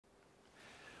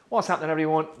What's happening,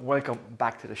 everyone? Welcome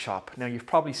back to the shop. Now, you've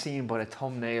probably seen by the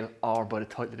thumbnail or by the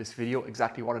title of this video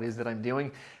exactly what it is that I'm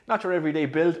doing. Not your everyday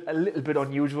build, a little bit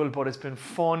unusual, but it's been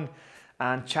fun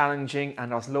and challenging,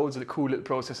 and there's loads of cool little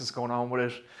processes going on with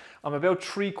it. I'm about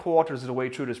 3/4 of the way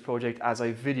through this project as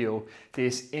I video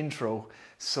this intro.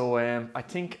 So I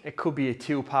think it could be a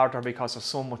two-parter because there's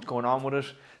so much going on with it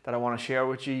that I want to share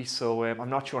with you. So I'm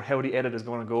not sure how the edit is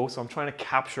going to go, so I'm trying to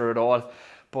capture it all.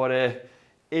 But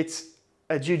it's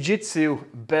a Jiu Jitsu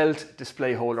belt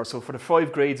display holder. So for the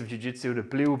 5 grades of Jiu Jitsu, the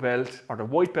blue belt, or the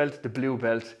white belt, the blue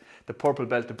belt, the purple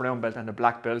belt, the brown belt, and the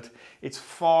black belt. It's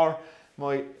for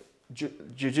my Jiu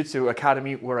Jitsu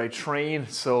academy where I train.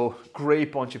 So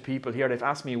great bunch of people here. They've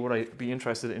asked me would I be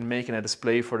interested in making a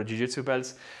display for the Jiu Jitsu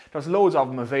belts. There's loads of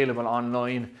them available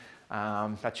online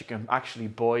that you can actually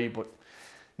buy, but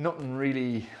nothing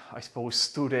really, I suppose,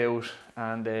 stood out.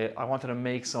 And I wanted to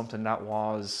make something that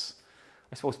was,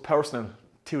 I suppose, personal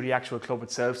to the actual club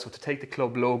itself. So to take the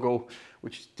club logo,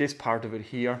 which this part of it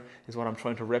here is what I'm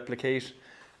trying to replicate,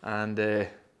 and to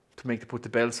put the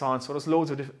belts on. So there's loads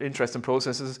of interesting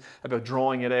processes about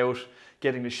drawing it out,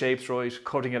 getting the shapes right,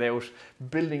 cutting it out,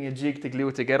 building a jig to glue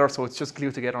it together. So it's just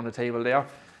glued together on the table there.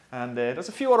 And there's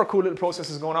a few other cool little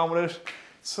processes going on with it.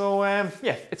 So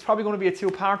yeah, it's probably going to be a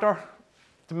two-parter.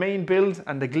 The main build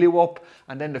and the glue up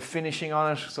and then the finishing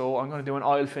on it. So I'm going to do an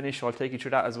oil finish, so I'll take you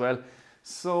through that as well.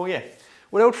 So yeah,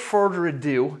 without further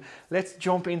ado, let's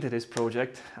jump into this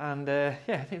project. And yeah,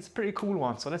 I think it's a pretty cool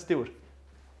one, so let's do it.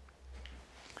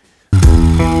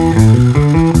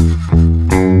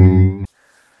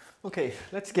 Okay,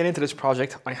 let's get into this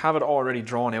project. I have it already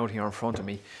drawn out here in front of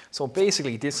me. So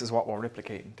basically this is what we're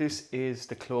replicating. This is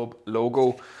the club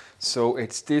logo. So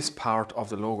it's this part of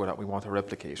the logo that we want to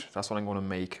replicate. That's what I'm going to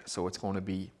make. So it's going to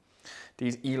be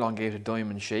these elongated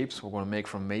diamond shapes we're going to make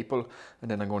from maple,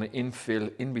 and then I'm going to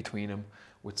infill in between them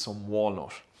with some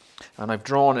walnut. And I've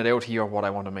drawn it out here what I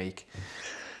want to make.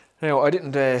 Now, I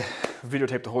didn't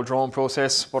videotape the whole drawing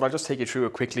process, but I'll just take you through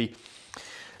it quickly.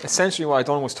 Essentially what I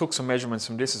done was took some measurements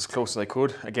from this as close as I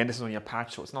could. Again, this is only a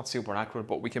patch, so it's not super accurate,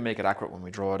 but we can make it accurate when we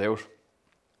draw it out.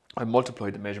 I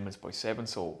multiplied the measurements by 7,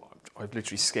 so I've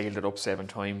literally scaled it up 7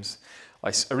 times.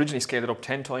 I originally scaled it up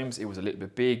 10 times, it was a little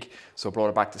bit big, so I brought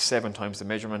it back to 7 times the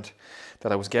measurement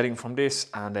that I was getting from this,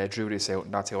 and I drew this out,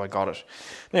 and that's how I got it.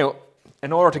 Now,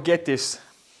 in order to get this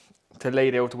to lay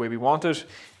it out the way we want it,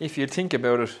 if you think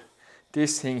about it,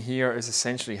 this thing here is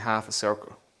essentially half a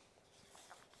circle.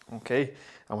 Okay,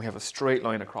 and we have a straight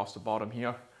line across the bottom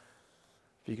here.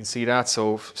 If you can see that,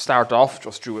 so start off,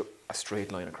 just drew a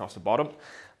straight line across the bottom,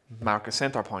 mark a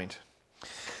center point.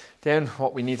 Then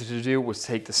what we needed to do was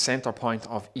take the center point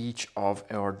of each of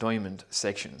our diamond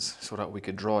sections so that we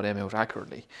could draw them out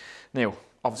accurately. Now,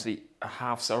 obviously a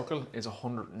half circle is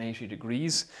 180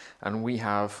 degrees, and we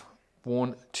have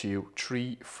 1, 2,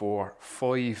 3, 4,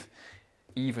 5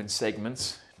 even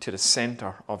segments to the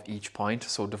center of each point.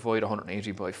 So divide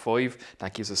 180 by 5,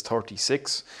 that gives us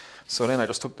 36. So then I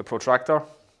just took the protractor.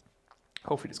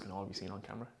 Hopefully this can all be seen on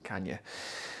camera, can you?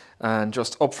 And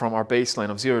just up from our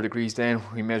baseline of 0 degrees then,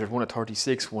 we measured one at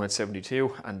 36, one at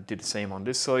 72, and did the same on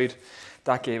this side.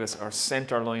 That gave us our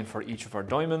center line for each of our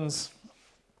diamonds.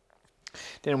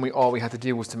 Then all we had to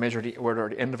do was to measure where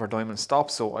the end of our diamond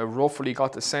stopped. So I roughly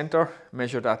got the center,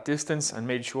 measured that distance, and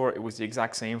made sure it was the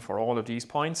exact same for all of these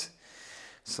points.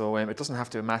 So it doesn't have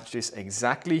to match this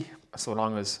exactly, so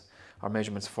long as our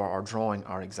measurements for our drawing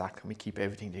are exact, and we keep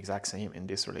everything the exact same in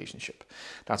this relationship.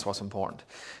 That's what's important.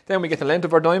 Then we get the length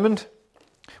of our diamond.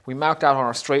 We mark that on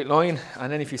our straight line,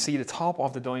 and then if you see the top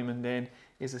of the diamond then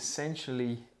is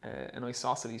essentially an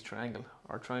isosceles triangle,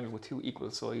 or a triangle with 2 equal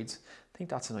sides. I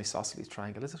think that's an isosceles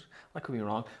triangle, is it? I could be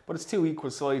wrong, but it's 2 equal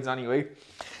sides anyway.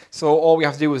 So all we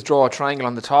have to do is draw a triangle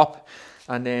on the top,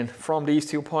 and then from these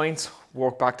 2 points,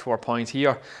 work back to our point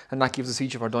here, and that gives us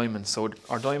each of our diamonds. So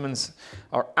our diamonds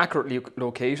are accurately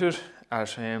located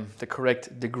at the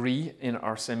correct degree in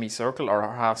our semicircle or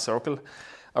our half circle.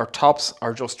 Our tops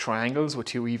are just triangles with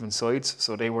 2 even sides,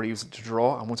 so they were used to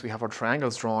draw. And once we have our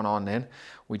triangles drawn on, then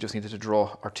we just needed to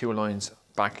draw our 2 lines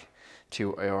back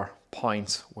to our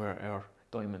points where our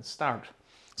diamonds start.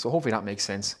 So hopefully that makes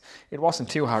sense. It wasn't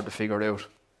too hard to figure it out.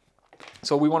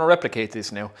 So we want to replicate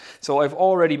this now. So I've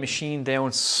already machined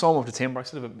down some of the timber. I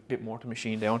still have a bit more to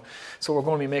machine down. So we're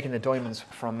going to be making the diamonds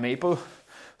from maple.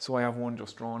 So I have one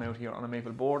just drawn out here on a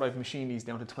maple board. I've machined these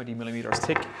down to 20 millimeters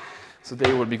thick. So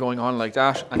they will be going on like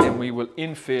that. And then we will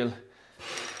infill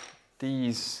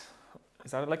these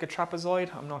Is that like a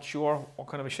trapezoid? I'm not sure what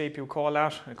kind of a shape you call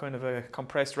that. A kind of a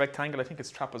compressed rectangle. I think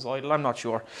it's trapezoidal. I'm not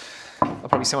sure. I'll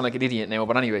probably sound like an idiot now,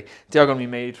 but anyway, they're going to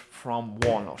be made from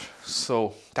walnut.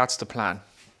 So that's the plan.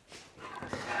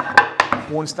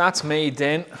 Once that's made,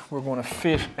 then we're going to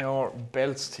fit our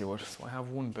belts to it. So I have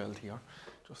one belt here,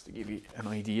 just to give you an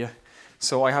idea.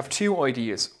 So I have two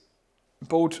ideas.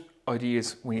 Both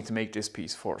ideas, we need to make this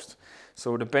piece first.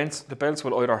 So the belts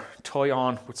will either tie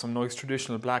on with some nice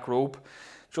traditional black rope,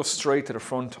 just straight to the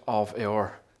front of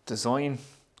our design,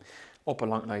 up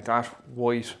along like that,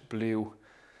 white, blue,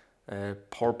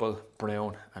 purple,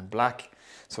 brown and black.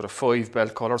 So the 5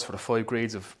 belt colours for the 5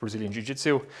 grades of Brazilian Jiu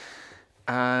Jitsu.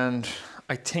 And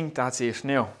I think that's it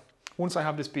now. Once I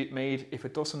have this bit made, if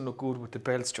it doesn't look good with the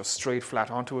belts just straight flat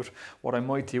onto it, what I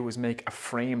might do is make a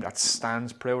frame that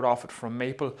stands proud of it from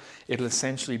maple. It'll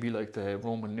essentially be like the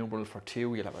Roman numeral for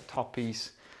 2. You'll have a top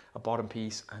piece, a bottom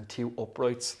piece and 2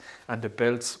 uprights, and the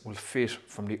belts will fit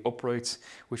from the uprights,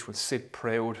 which will sit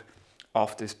proud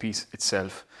of this piece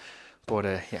itself. But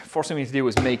yeah, first thing we need to do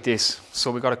is make this.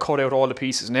 So we've got to cut out all the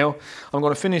pieces now. I'm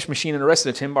going to finish machining the rest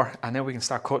of the timber, and then we can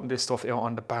start cutting this stuff out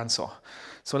on the bandsaw.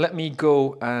 So let me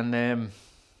go and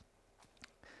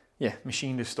yeah,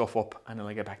 machine this stuff up, and then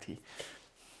I'll get back to you.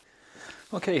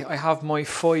 Okay, I have my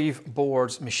 5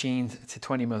 boards machined to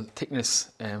 20mm thickness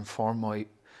for my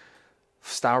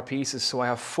star pieces. So I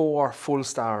have 4 full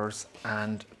stars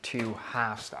and 2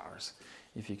 half stars,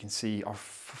 if you can see, or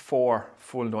 4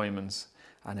 full diamonds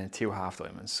and then 2 half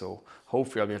diamonds. So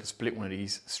hopefully I'll be able to split one of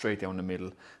these straight down the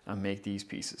middle and make these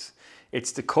pieces.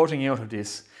 It's the cutting out of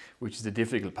this which is the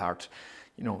difficult part.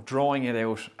 You know, drawing it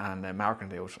out and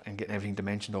marking it out and getting everything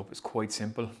dimensioned up is quite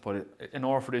simple, but in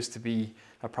order for this to be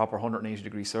a proper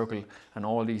 180-degree circle and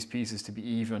all these pieces to be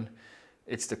even,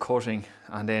 it's the cutting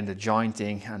and then the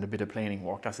jointing and a bit of planing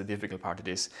work. That's the difficult part of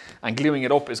this. And gluing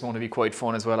it up is going to be quite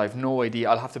fun as well. I've no idea.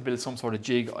 I'll have to build some sort of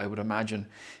jig, I would imagine,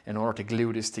 in order to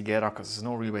glue this together, because there's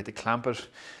no real way to clamp it.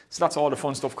 So that's all the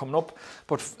fun stuff coming up.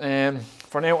 But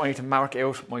for now, I need to mark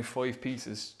out my 5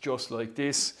 pieces just like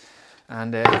this.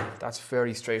 And that's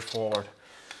very straightforward.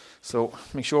 So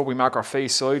make sure we mark our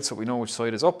face side so we know which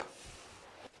side is up.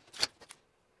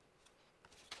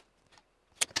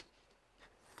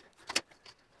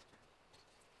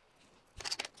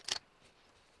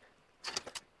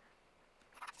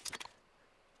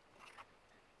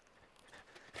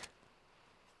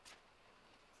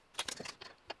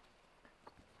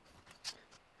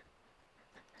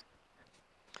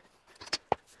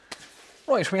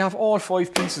 Right, we have all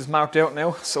 5 pieces marked out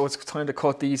now, so it's time to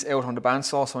cut these out on the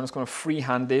bandsaw. So I'm just going to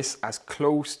freehand this as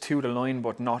close to the line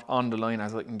but not on the line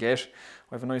as I can get.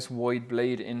 I have a nice wide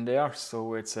blade in there,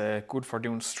 so it's good for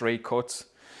doing straight cuts.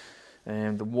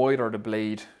 The wider the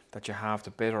blade that you have,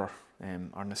 the better,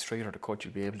 or the straighter the cut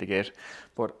you'll be able to get.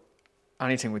 But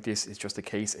anything with this is just a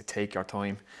case of take your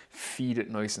time, feed it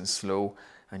nice and slow,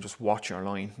 and just watch your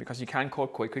line, because you can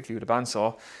cut quite quickly with a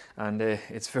bandsaw, and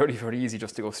it's very, very easy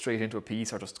just to go straight into a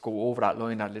piece or just go over that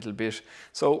line that little bit.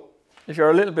 So if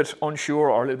you're a little bit unsure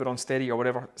or a little bit unsteady or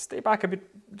whatever, stay back a bit,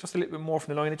 just a little bit more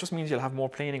from the line. It just means you'll have more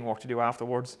planing work to do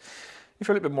afterwards. If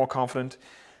you're a little bit more confident,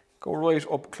 go right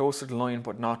up close to the line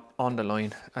but not on the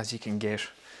line as you can get.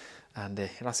 And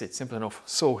that's it, simple enough.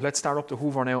 So let's start up the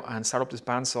hoover now and start up this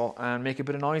bandsaw and make a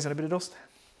bit of noise and a bit of dust.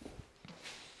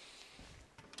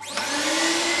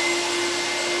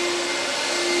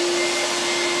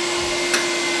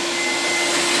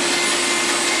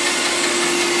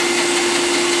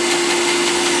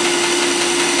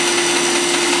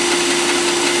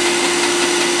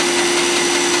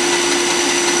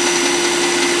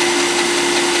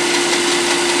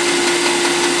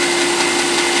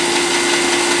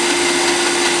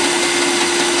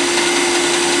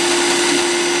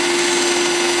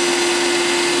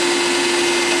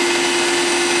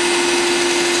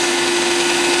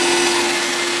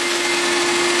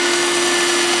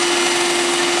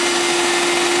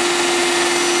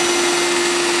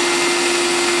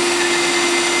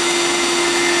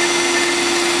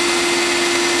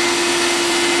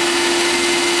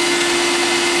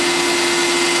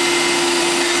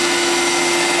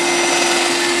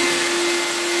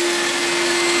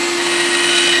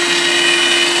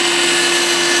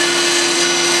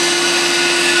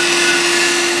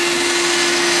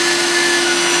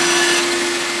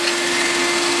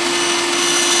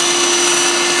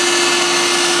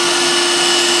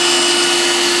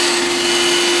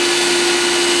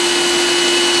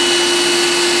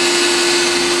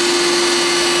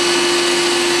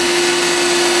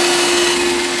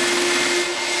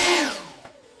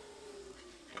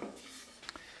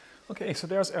 Okay, so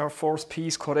there's our first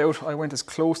piece cut out. I went as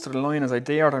close to the line as I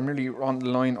dared. I'm really on the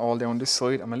line all down this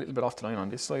side. I'm a little bit off the line on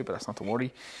this side, but that's not to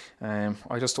worry.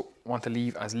 I just want to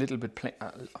leave as little bit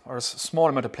or as small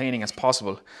amount of planing as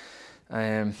possible.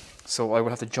 So I will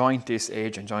have to joint this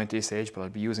edge and joint this edge, but I'll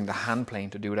be using the hand plane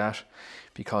to do that,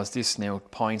 because this now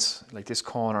points, like this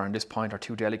corner and this point are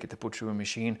too delicate to put through a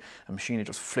machine. A machine will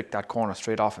just flick that corner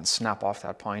straight off and snap off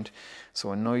that point.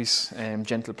 So a nice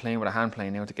gentle plane with a hand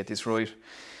plane now to get this right.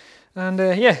 And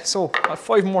yeah, so I have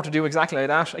 5 more to do exactly like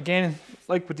that. Again,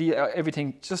 like with the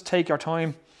everything, just take your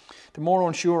time. The more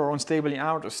unsure or unstable you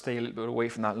are, just stay a little bit away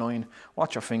from that line.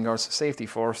 Watch your fingers, safety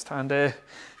first, and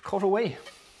cut away.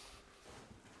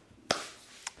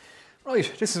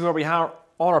 Right, this is where we are.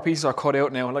 All our pieces are cut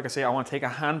out now. Like I say, I want to take a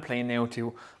hand plane now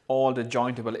to all the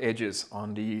jointable edges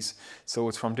on these. So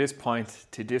it's from this point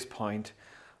to this point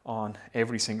on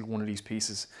every single one of these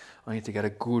pieces. I need to get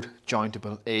a good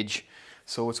jointable edge.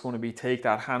 So it's going to be take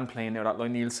that hand plane now, that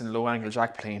Lie-Nielsen low angle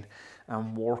jack plane,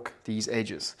 and work these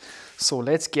edges. So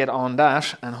let's get on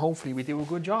that, and hopefully we do a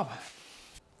good job.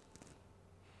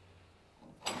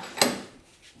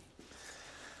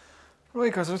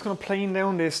 Right guys, I'm just going to plane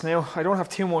down this now. I don't have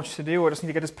too much to do. I just need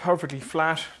to get this perfectly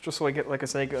flat, just so I get, like I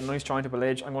say, get a nice jointable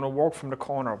edge. I'm going to work from the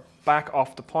corner back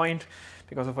off the point,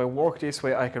 because if I work this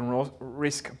way, I can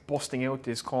risk busting out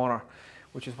this corner,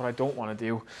 which is what I don't want to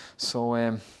do.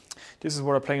 So this is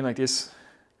where a plane like this,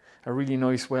 a really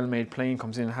nice well-made plane,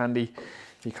 comes in handy,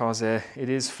 because it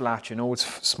is flat, you know, it's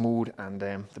smooth, and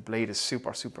the blade is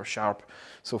super sharp.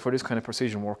 So for this kind of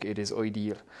precision work, it is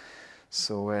ideal.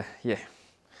 So yeah,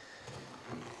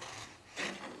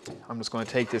 I'm just going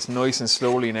to take this nice and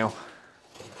slowly now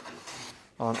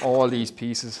on all these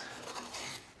pieces,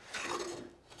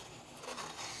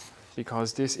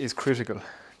 because this is critical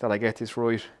that I get this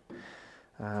right.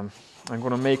 I'm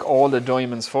going to make all the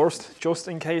diamonds first, just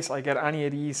in case I get any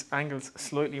of these angles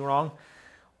slightly wrong.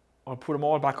 I'll put them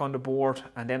all back on the board,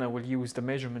 and then I will use the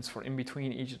measurements for in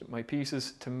between each of my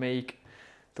pieces to make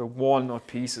the walnut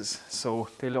pieces. So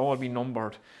they'll all be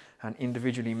numbered and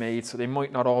individually made, so they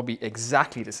might not all be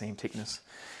exactly the same thickness.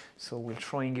 So we'll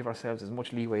try and give ourselves as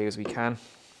much leeway as we can.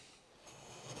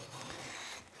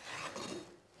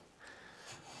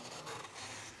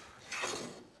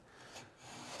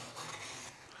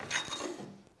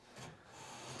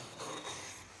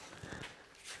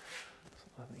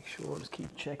 Sure, just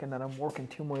keep checking that I'm working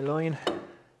to my line.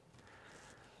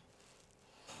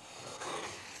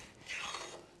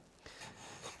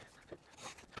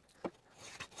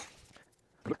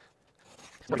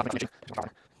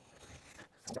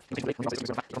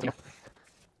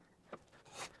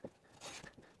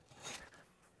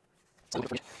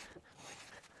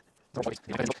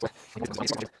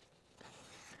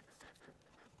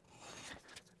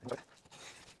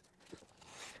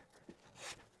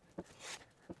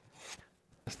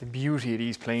 That's the beauty of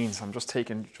these planes. I'm just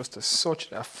taking just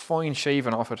such a fine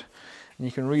shaving off it, and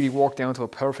you can really work down to a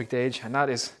perfect edge, and that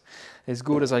is as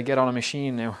good as I get on a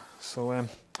machine now. So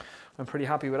I'm pretty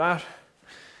happy with that.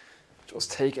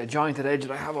 Just take a jointed edge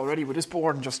that I have already with this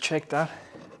board and just check that.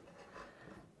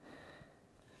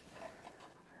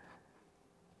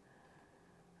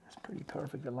 That's pretty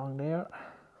perfect along there.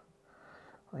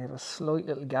 I have a slight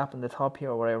little gap in the top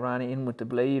here where I ran in with the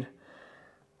blade,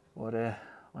 but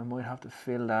I might have to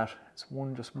fill that. It's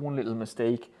just one little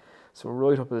mistake. So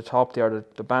right up at the top there,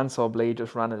 the bandsaw blade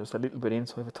just ran it just a little bit in,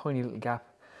 so I have a tiny little gap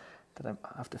that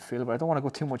I have to fill, but I don't want to go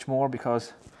too much more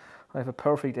because I have a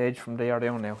perfect edge from there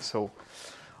down now. So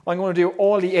I'm going to do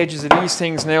all the edges of these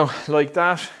things now like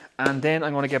that, and then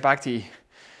I'm going to get back to you.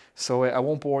 So I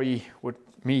won't bore you with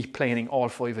me planing all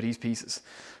 5 of these pieces.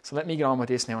 So let me get on with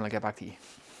this now and I'll get back to you.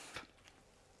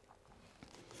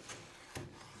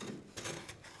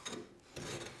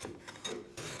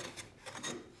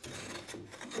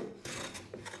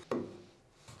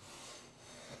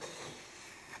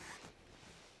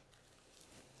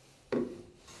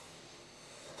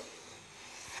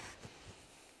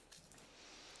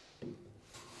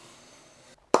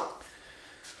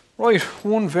 Right,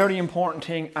 one very important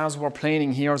thing as we're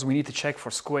planing here is we need to check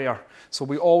for square. So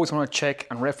we always want to check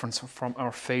and reference from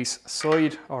our face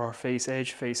side, or our face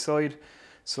edge, face side.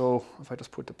 So if I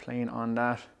just put the plane on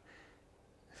that,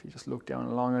 if you just look down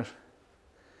along it,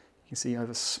 you can see I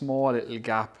have a small little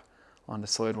gap on the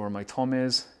side where my thumb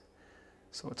is.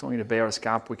 So it's only the barest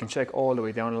gap. We can check all the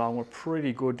way down along. We're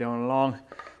pretty good down along.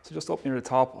 So just up near the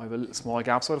top, I have a little small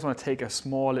gap. So I just want to take a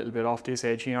small little bit off this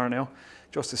edge here now,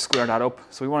 just to square that up.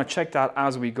 So we want to check that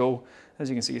as we go. As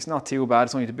you can see, it's not too bad.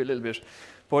 It's only a little bit.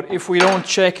 But if we don't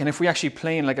check, and if we actually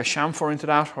plane like a chamfer into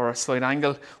that or a slight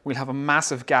angle, we'll have a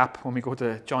massive gap when we go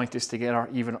to joint this together,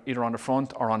 either on the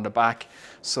front or on the back.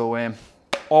 So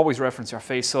always reference your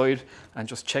face side and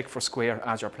just check for square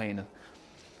as you're planing.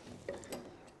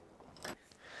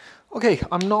 Okay,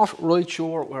 I'm not right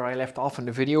sure where I left off in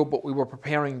the video, but we were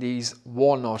preparing these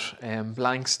walnut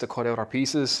blanks to cut out our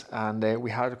pieces, and we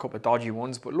had a couple of dodgy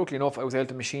ones, but luckily enough I was able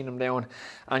to machine them down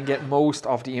and get most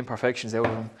of the imperfections out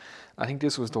of them. I think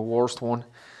this was the worst one,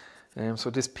 so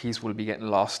this piece will be getting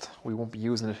lost. We won't be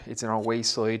using it. It's in our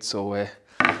wayside, so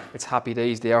it's happy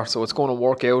days there, so it's going to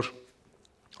work out.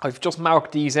 I've just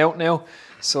marked these out now,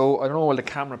 so I don't know will the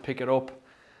camera pick it up,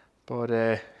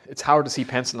 but it's hard to see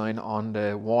pencil line on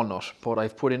the walnut, but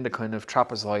I've put in the kind of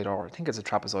trapezoid, or I think it's a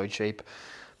trapezoid shape,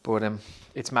 but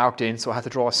it's marked in, so I had to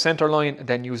draw a center line and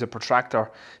then use a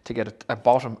protractor to get a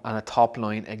bottom and a top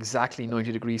line exactly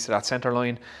 90 degrees to that center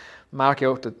line, mark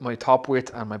out my top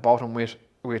width and my bottom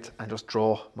width, and just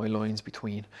draw my lines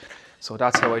between. So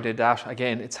that's how I did that.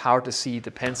 Again, it's hard to see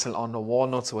the pencil on the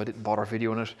walnut, so I didn't bother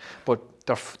videoing it, but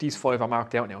these 5 are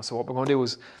marked out now. So what we're going to do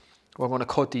is we're going to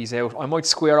cut these out. I might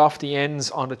square off the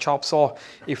ends on the chop saw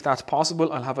if that's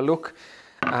possible. I'll have a look,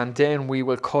 and then we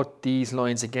will cut these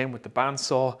lines again with the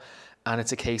bandsaw, and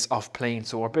it's a case of plane.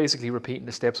 So we're basically repeating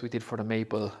the steps we did for the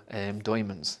maple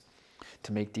diamonds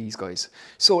to make these guys.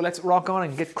 So let's rock on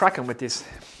and get cracking with this.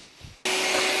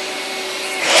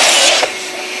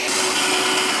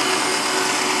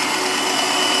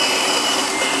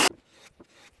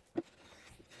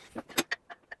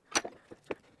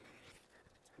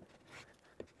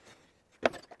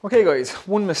 Okay guys,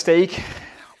 one mistake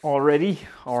already,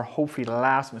 or hopefully the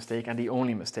last mistake and the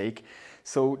only mistake.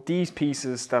 So these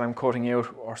pieces that I'm cutting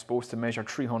out are supposed to measure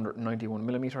 391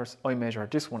 millimeters. I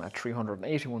measured this one at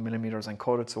 381 millimeters and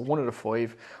cut it, so one of the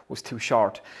 5 was too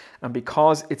short. And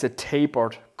because it's a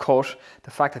tapered cut,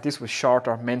 the fact that this was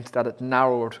shorter meant that it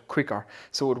narrowed quicker.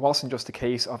 So it wasn't just a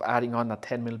case of adding on that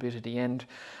 10mm bit at the end.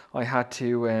 I had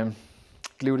to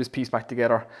glue this piece back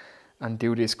together and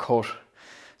do this cut.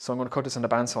 So I'm going to cut this on the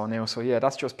bandsaw now. So yeah,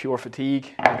 that's just pure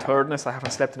fatigue and tiredness. I haven't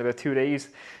slept in about 2 days.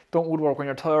 Don't woodwork when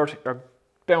you're tired. You're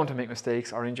bound to make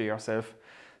mistakes or injure yourself.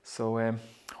 So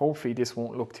hopefully this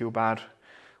won't look too bad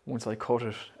once I cut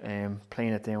it,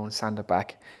 plane it down, sand it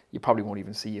back. You probably won't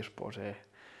even see it, but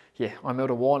yeah, I'm out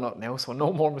of walnut now, so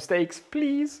no more mistakes,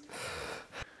 please.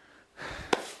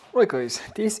 Right guys,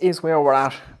 this is where we're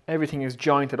at. Everything is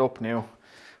jointed up now,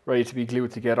 ready to be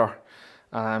glued together.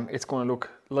 It's going to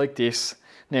look like this.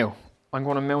 Now, I'm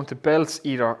going to mount the belts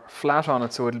either flat on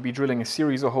it, so it'll be drilling a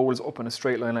series of holes up in a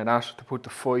straight line like that to put the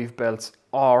 5 belts,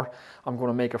 or I'm going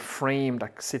to make a frame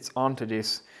that sits onto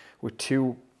this with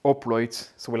 2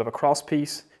 uprights. So we'll have a cross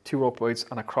piece, 2 uprights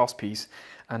and a cross piece,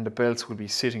 and the belts will be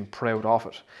sitting proud off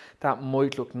it. That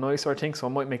might look nicer, I think, so I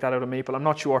might make that out of maple. I'm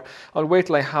not sure. I'll wait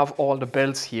till I have all the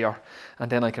belts here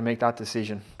and then I can make that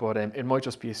decision. But it might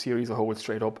just be a series of holes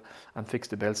straight up and fix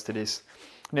the belts to this.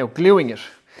 Now, gluing it.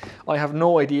 I have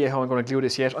no idea how I'm going to glue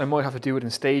this yet. I might have to do it in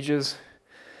stages.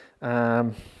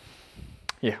 Yeah,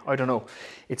 I don't know.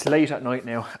 It's late at night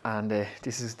now, and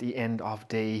this is the end of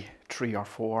day 3 or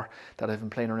 4 that I've been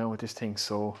playing around with this thing.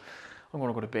 So I'm going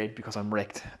to go to bed because I'm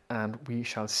wrecked, and we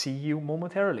shall see you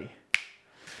momentarily.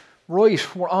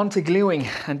 Right, we're on to gluing,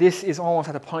 and this is almost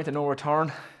at the point of no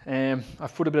return.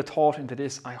 I've put a bit of thought into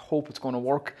this. I hope it's going to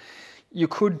work. You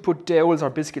could put dowels or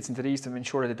biscuits into these to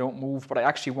ensure that they don't move, but I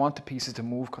actually want the pieces to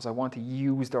move because I want to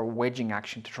use their wedging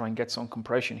action to try and get some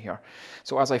compression here.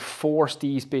 So as I force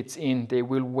these bits in, they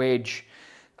will wedge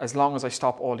as long as I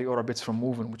stop all the other bits from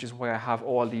moving, which is why I have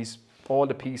all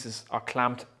the pieces are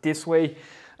clamped this way,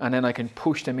 and then I can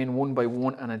push them in one by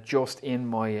one and adjust in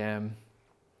my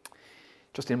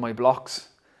blocks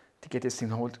to get this thing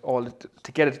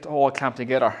to get it all clamped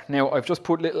together. Now I've just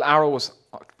put little arrows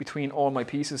between all my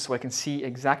pieces so I can see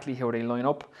exactly how they line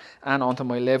up and onto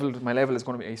my level. My level is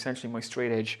going to be essentially my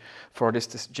straight edge for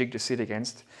this jig to sit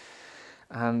against.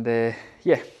 And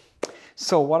yeah,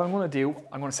 so what I'm going to do,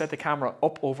 I'm going to set the camera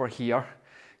up over here.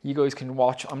 You guys can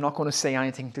watch. I'm not going to say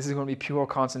anything. This is going to be pure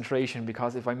concentration,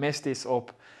 because if I mess this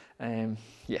up,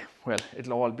 yeah, well,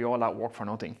 it'll all be all that work for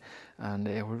nothing, and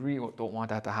we really don't want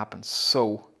that to happen.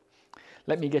 So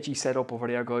let me get you set up over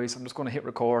there, guys. I'm just going to hit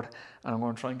record and I'm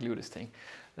going to try and glue this thing.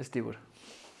 Let's do it.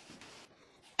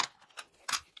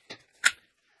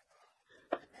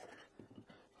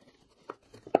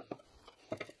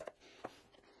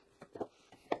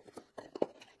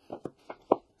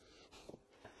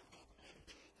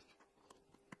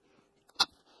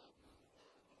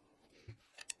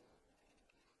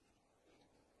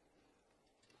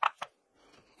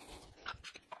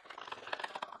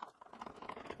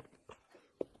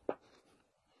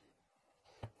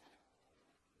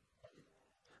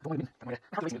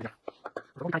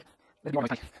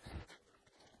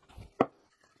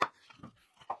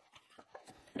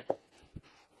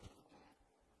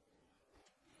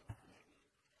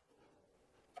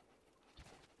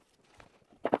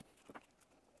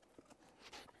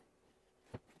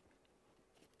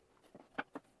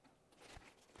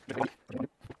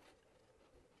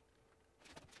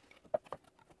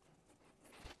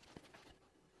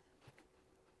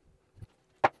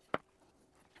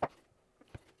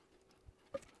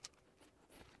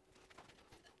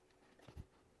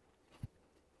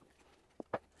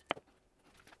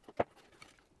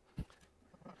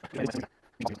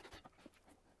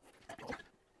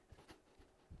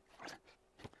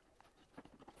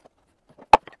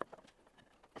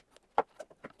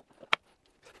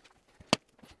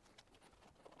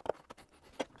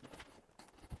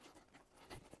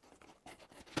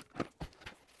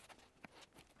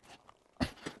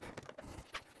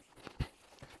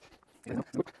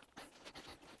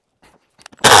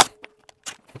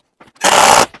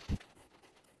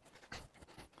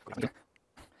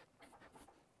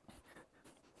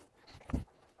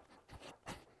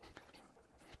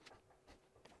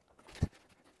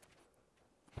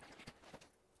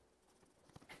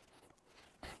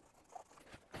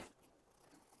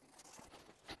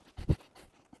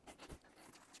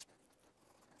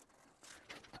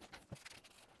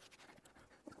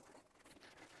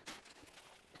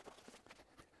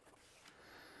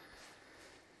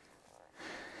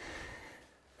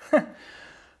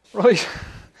 Right,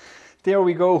 there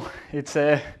we go. It's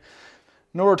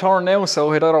no return now,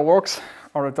 so it either works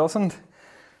or it doesn't.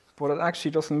 But it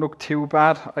actually doesn't look too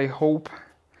bad, I hope.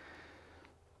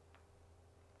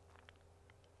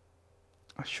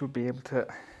 I should be able to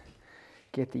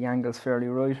get the angles fairly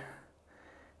right.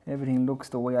 Everything looks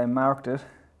the way I marked it.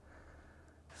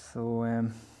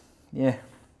 So, yeah.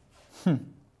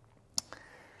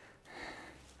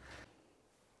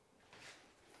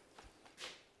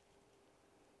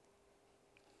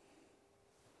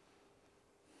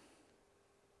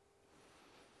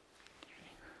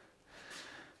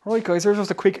 Right guys, there's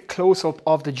just a quick close-up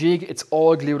of the jig. It's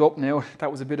all glued up now.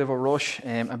 That was a bit of a rush,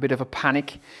 a bit of a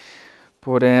panic.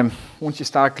 But once you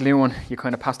start gluing, you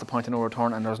kind of pass the point of no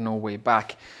return and there's no way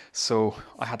back. So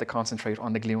I had to concentrate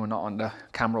on the gluing, not on the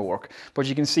camera work. But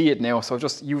you can see it now, so I've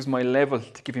just used my level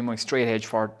to give me my straight edge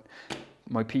for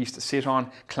my piece to sit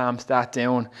on, clamped that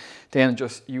down, then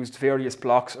just used various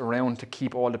blocks around to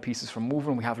keep all the pieces from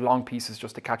moving. We have long pieces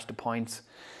just to catch the points.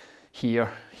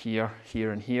 Here, here,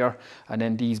 here and here, and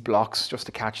then these blocks just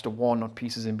to catch the walnut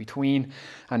pieces in between,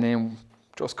 and then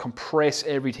just compress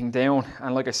everything down.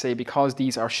 And like I say, because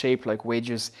these are shaped like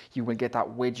wedges, you will get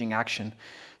that wedging action.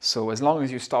 So as long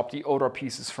as you stop the other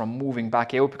pieces from moving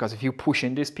back out, because if you push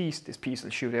in this piece will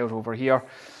shoot out over here,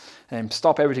 and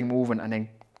stop everything moving and then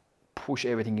push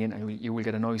everything in, and you will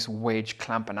get a nice wedge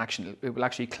clamping action. It will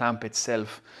actually clamp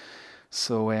itself.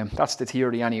 So that's the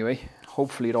theory anyway.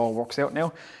 Hopefully it all works out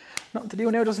now. Nothing to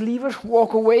do now, just leave it,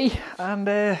 walk away, and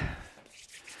yeah,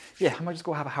 I might just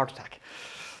go have a heart attack.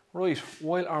 Right,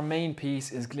 while our main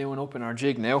piece is gluing up in our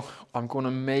jig now, I'm going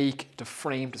to make the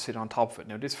frame to sit on top of it.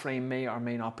 Now this frame may or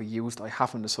may not be used, I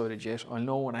haven't decided yet. I'll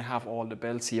know when I have all the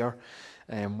belts here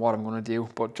what I'm going to do,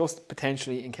 but just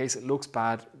potentially in case it looks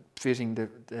bad fitting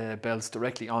the belts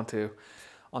directly onto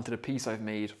the piece I've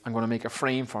made, I'm going to make a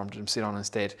frame for them to sit on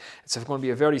instead. It's going to be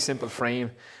a very simple frame,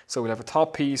 so we'll have a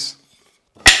top piece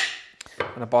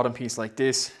and a bottom piece like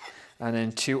this, and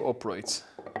then two uprights.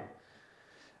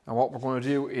 And what we're going to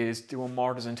do is do a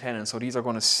mortise and tenon. So these are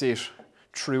going to sit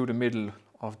through the middle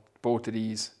of both of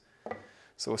these.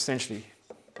 So essentially,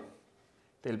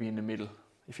 they'll be in the middle,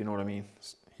 if you know what I mean,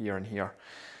 here and here.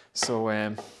 So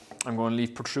I'm going to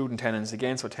leave protruding tenons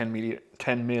again, so 10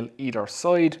 mil either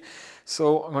side.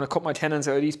 So I'm going to cut my tenons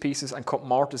out of these pieces and cut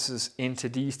mortises into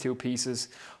these two pieces.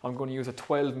 I'm going to use a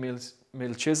 12 mil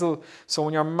chisel. So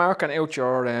when you're marking out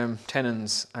your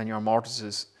tenons and your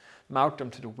mortises, mark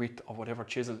them to the width of whatever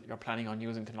chisel you're planning on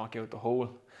using to knock out the hole.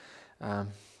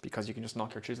 Because you can just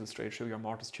knock your chisel straight through. Your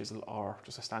mortise chisel or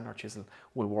just a standard chisel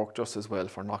will work just as well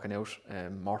for knocking out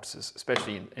mortises,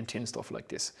 especially in tin stuff like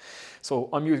this. So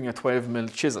I'm using a 12 mil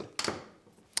chisel.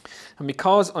 And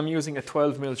because I'm using a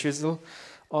 12 mil chisel,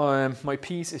 my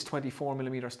piece is 24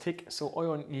 millimeters thick, so I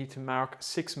only need to mark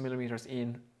 6 millimeters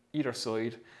in either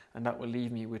side, and that will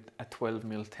leave me with a 12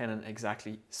 mil tenon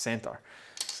exactly center.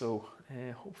 So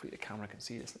hopefully the camera can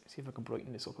see this. Let me see if I can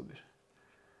brighten this up a bit.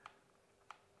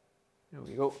 There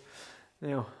we go.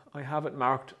 Now I have it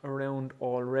marked around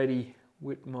already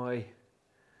with my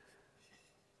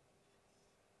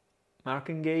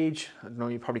marking gauge. I know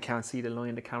you probably can't see the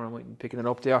line, the camera might be picking it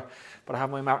up there, but I have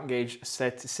my marking gauge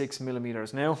set to 6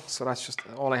 millimeters now. So that's just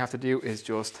all I have to do is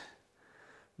just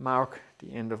mark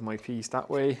the end of my piece that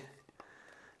way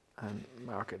and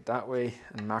mark it that way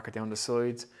and mark it down the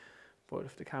sides. But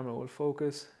if the camera will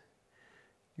focus,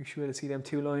 you should be able to see them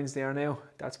two lines there now.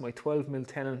 That's my 12 mil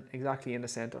tenon exactly in the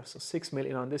center. So 6 mil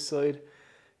in on this side,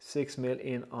 6mm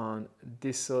in on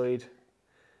this side,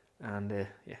 and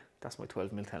yeah, that's my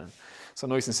 12mm tenon. So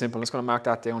nice and simple. I'm just going to mark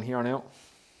that down here now,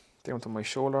 down to my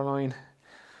shoulder line,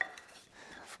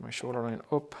 from my shoulder line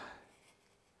up.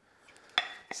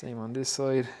 Same on this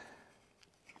side,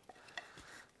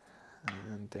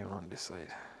 and down on this side.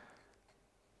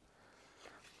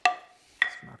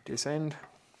 Let's mark this end,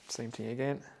 same thing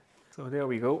again. So there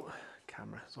we go.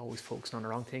 Camera is always focusing on the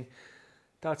wrong thing.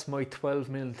 That's my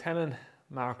 12mm tenon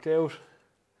marked out.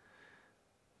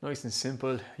 Nice and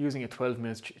simple, using a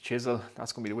 12mm chisel.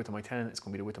 That's going to be the width of my tenon, it's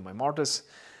going to be the width of my mortise.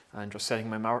 And just setting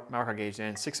my marker gauge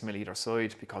then 6mm either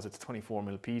side, because it's a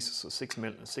 24mm piece, so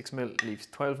 6mm and 6mm leaves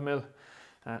 12mm.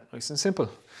 Nice and simple.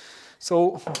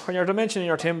 So when you're dimensioning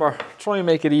your timber, try and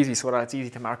make it easy so that it's easy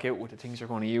to mark out with the things you're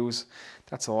going to use.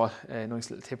 That's all.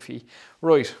 Nice little tip for you.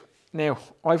 Right, now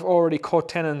I've already cut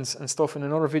tenons and stuff in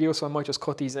another video, so I might just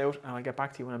cut these out and I'll get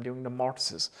back to you when I'm doing the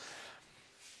mortises.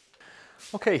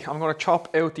 Okay, I'm going to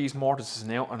chop out these mortises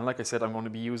now, and like I said, I'm going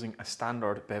to be using a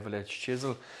standard bevel edge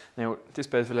chisel. Now this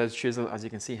bevel edge chisel, as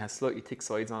you can see, has slightly thick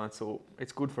sides on it, so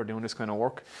it's good for doing this kind of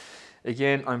work.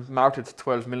 Again, I'm marked at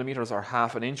 12mm or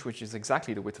 ½ an inch, which is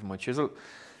exactly the width of my chisel.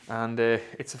 And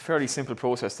it's a fairly simple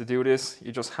process to do this.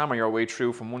 You just hammer your way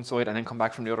through from one side and then come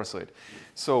back from the other side.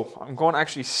 So I'm going to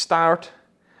actually start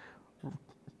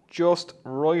just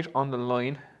right on the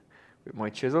line with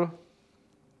my chisel.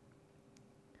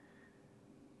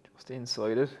 Just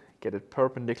inside it, get it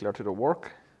perpendicular to the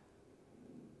work.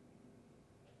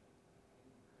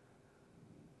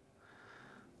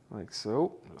 Like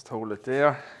so, just hold it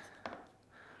there.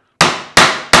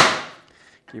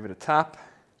 Give it a tap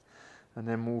and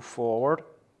then move forward.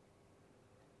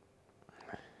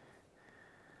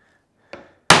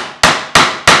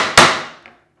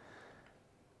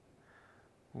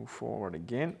 Move forward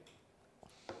again.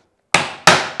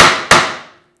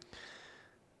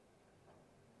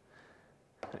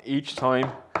 And each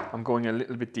time I'm going a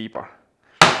little bit deeper.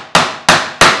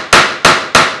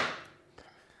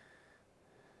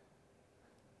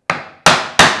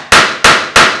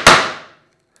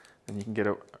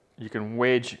 And you can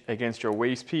wedge against your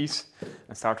waist piece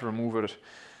and start to remove it.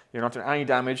 You're not doing any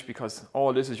damage because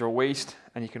all this is your waist,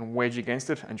 and you can wedge against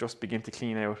it and just begin to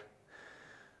clean out.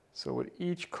 So with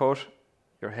each cut,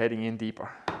 you're heading in deeper.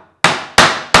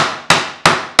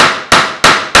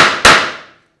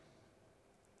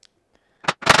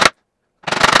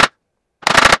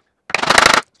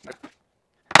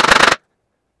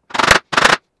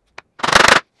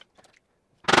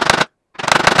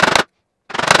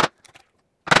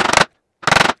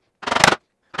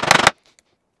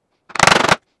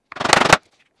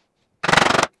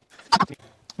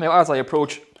 Now as I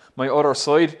approach my other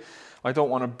side, I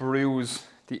don't want to bruise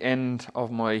the end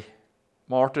of my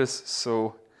mortise,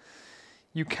 so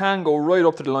you can go right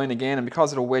up to the line again, and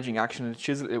because of the wedging action of the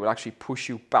chisel, it will actually push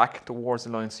you back towards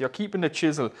the line. So you're keeping the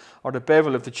chisel, or the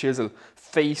bevel of the chisel,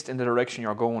 faced in the direction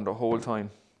you're going the whole time.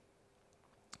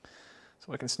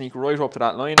 So I can sneak right up to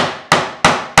that line,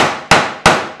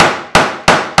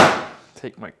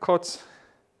 take my cuts.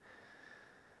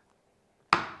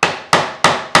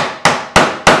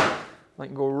 I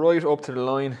can go right up to the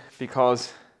line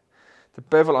because the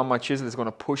bevel on my chisel is going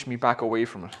to push me back away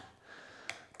from it.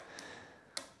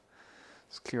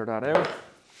 Let's clear that out.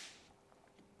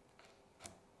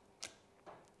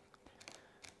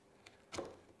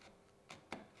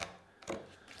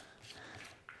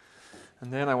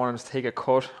 And then I want to take a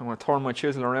cut. I'm going to turn my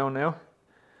chisel around now.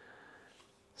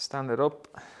 Stand it up,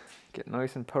 get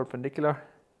nice and perpendicular,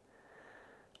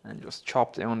 and just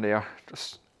chop down there.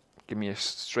 Just give me a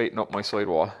straighten up my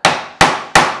sidewall.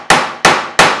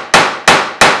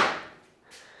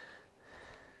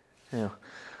 Yeah.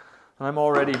 And I'm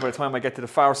already, by the time I get to the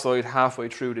far side, halfway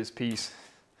through this piece.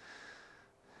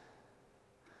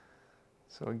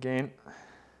 So again,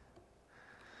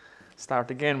 start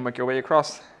again, make your way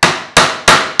across.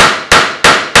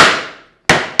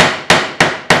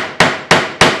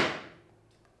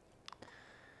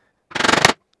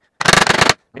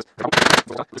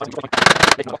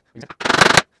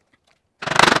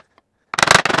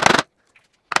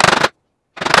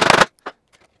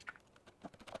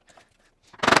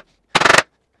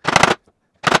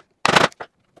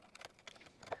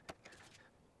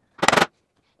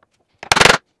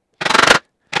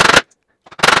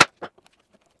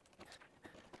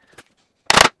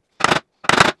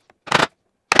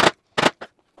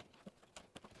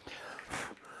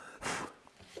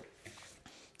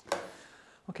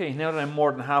 Okay, now that I'm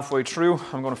more than halfway through,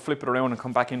 I'm going to flip it around and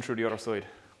come back in through the other side.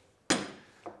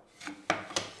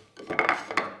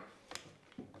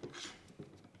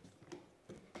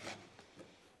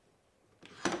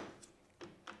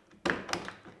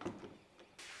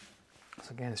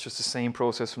 So again, it's just the same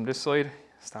process from this side.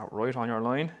 Start right on your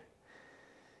line.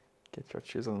 Get your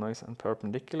chisel nice and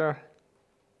perpendicular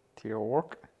to your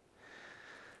work.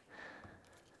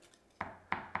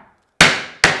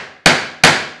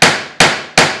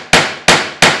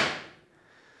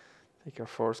 Take your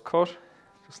first cut,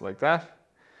 just like that,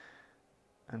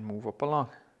 and move up along.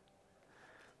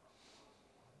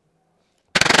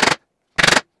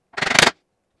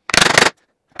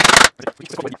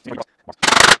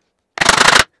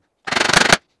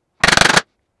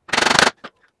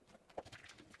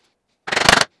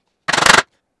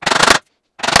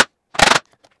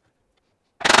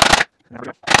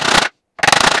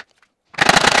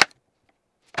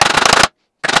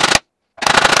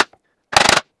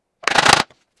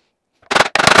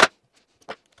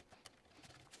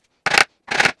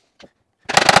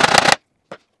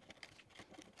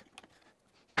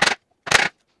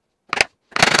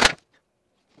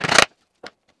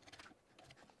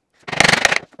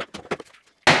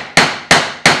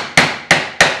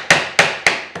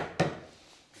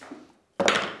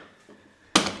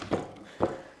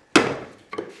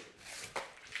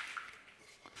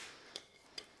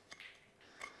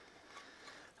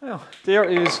 Now, there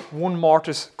is one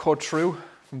mortise cut through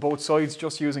from both sides,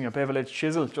 just using a bevel edge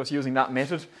chisel, just using that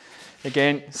method.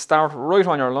 Again, start right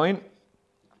on your line,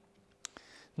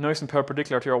 nice and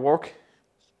perpendicular to your work.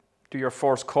 Do your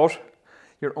first cut.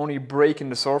 You're only breaking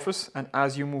the surface, and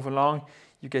as you move along,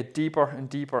 you get deeper and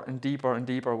deeper and deeper and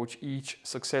deeper with each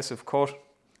successive cut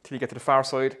till you get to the far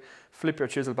side. Flip your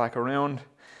chisel back around.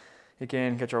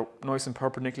 Again, get your nice and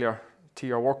perpendicular to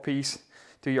your workpiece.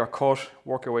 Do your cut,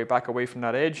 work your way back away from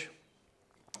that edge,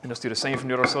 and just do the same from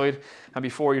the other side. And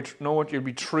before you know it, you'll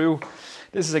be through.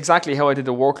 This is exactly how I did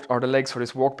the work, or the legs for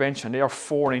this workbench, and they are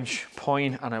 4-inch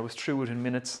pine, and I was through it in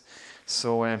minutes.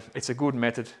 So it's a good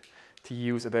method to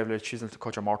use a bevel edge chisel to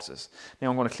cut your mortises. Now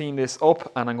I'm going to clean this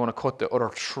up, and I'm going to cut the other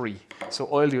 3. So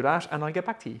I'll do that, and I'll get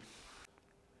back to you.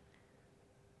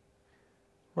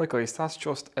 Right guys, that's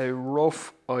just a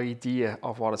rough idea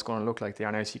of what it's going to look like there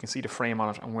now. So you can see the frame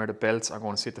on it and where the belts are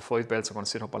going to sit. The 5 belts are going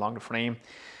to sit up along the frame.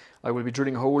 I will be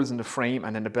drilling holes in the frame,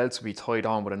 and then the belts will be tied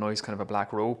on with a nice kind of a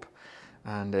black rope.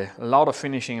 And a lot of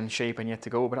finishing and shaping yet to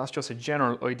go, but that's just a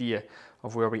general idea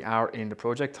of where we are in the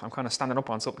project. I'm kind of standing up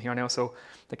on something here now, so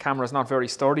the camera is not very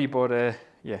sturdy, but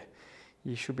yeah,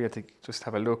 you should be able to just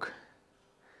have a look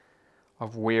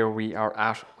of where we are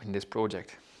at in this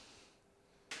project.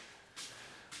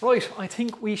 Right, I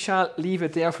think we shall leave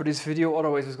it there for this video,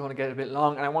 otherwise it's going to get a bit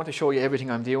long, and I want to show you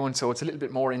everything I'm doing, so it's a little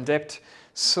bit more in depth.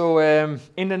 So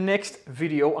in the next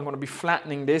video, I'm going to be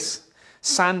flattening this,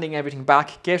 sanding everything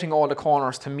back, getting all the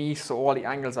corners to meet so all the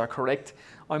angles are correct.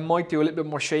 I might do a little bit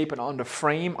more shaping on the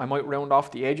frame. I might round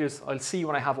off the edges. I'll see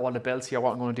when I have all the belts here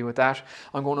what I'm going to do with that.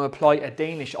 I'm going to apply a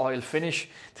Danish oil finish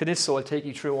to this, so I'll take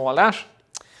you through all that.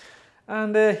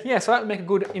 And yeah, so that'll make a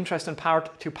good, interesting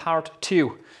part to part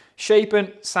 2.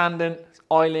 Shaping, sanding,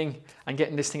 oiling, and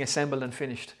getting this thing assembled and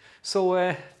finished. So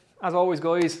as always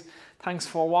guys, thanks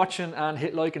for watching, and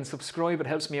hit like and subscribe. It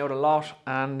helps me out a lot.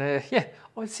 And yeah,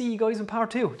 I'll see you guys in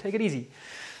part 2. Take it easy.